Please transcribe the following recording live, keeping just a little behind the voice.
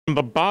From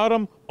the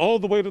bottom all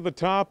the way to the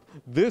top,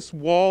 this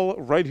wall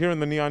right here in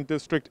the Neon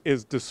District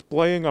is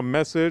displaying a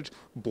message: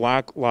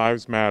 Black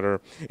Lives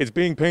Matter. It's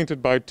being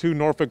painted by two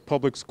Norfolk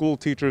public school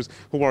teachers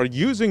who are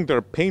using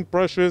their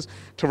paintbrushes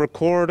to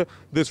record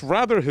this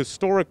rather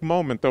historic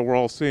moment that we're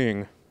all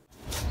seeing.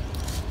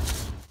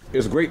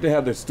 It's great to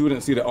have the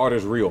students see that art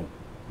is real,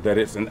 that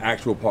it's an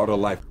actual part of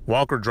life.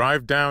 Walk or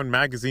drive down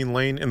Magazine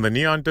Lane in the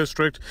Neon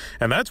District,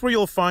 and that's where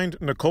you'll find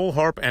Nicole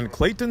Harp and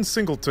Clayton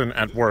Singleton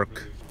at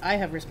work. I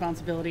have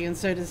responsibility, and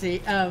so does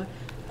he,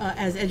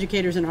 as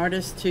educators and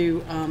artists,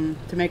 to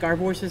make our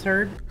voices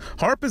heard.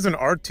 Harp is an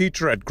art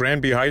teacher at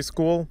Granby High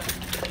School,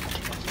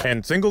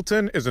 and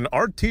Singleton is an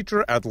art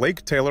teacher at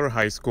Lake Taylor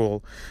High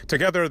School.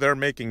 Together, they're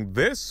making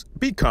this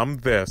become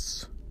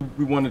this.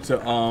 We wanted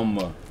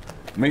to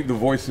make the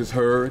voices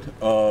heard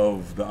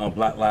of the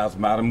Black Lives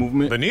Matter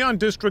movement. The Neon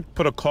District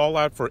put a call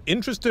out for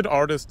interested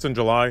artists in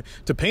July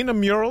to paint a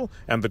mural,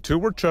 and the two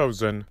were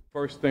chosen.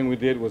 First thing we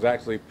did was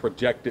actually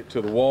project it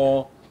to the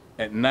wall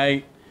at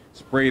night,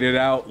 sprayed it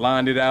out,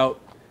 lined it out,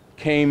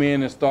 came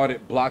in and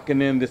started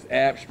blocking in this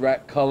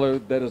abstract color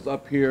that is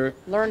up here.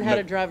 Learned how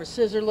to drive a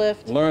scissor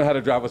lift. Learned how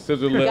to drive a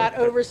scissor lift. Got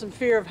over some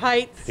fear of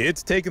heights.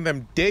 It's taken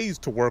them days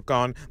to work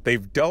on.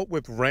 They've dealt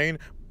with rain,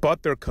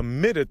 but they're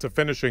committed to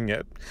finishing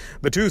it.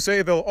 The two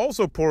say they'll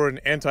also pour an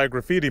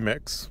anti-graffiti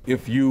mix.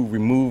 If you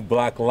remove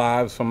Black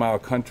lives from our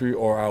country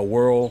or our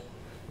world,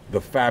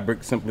 the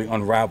fabric simply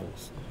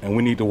unravels. And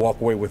we need to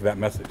walk away with that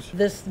message.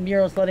 This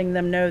mural is letting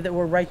them know that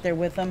we're right there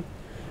with them,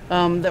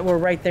 that we're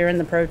right there in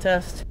the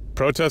protest.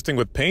 Protesting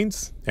with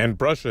paints and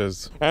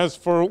brushes. As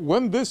for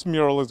when this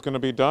mural is going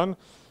to be done,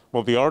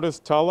 well, the artists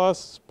tell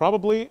us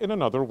probably in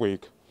another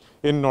week.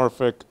 In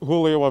Norfolk,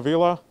 Julio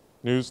Avila,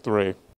 News 3.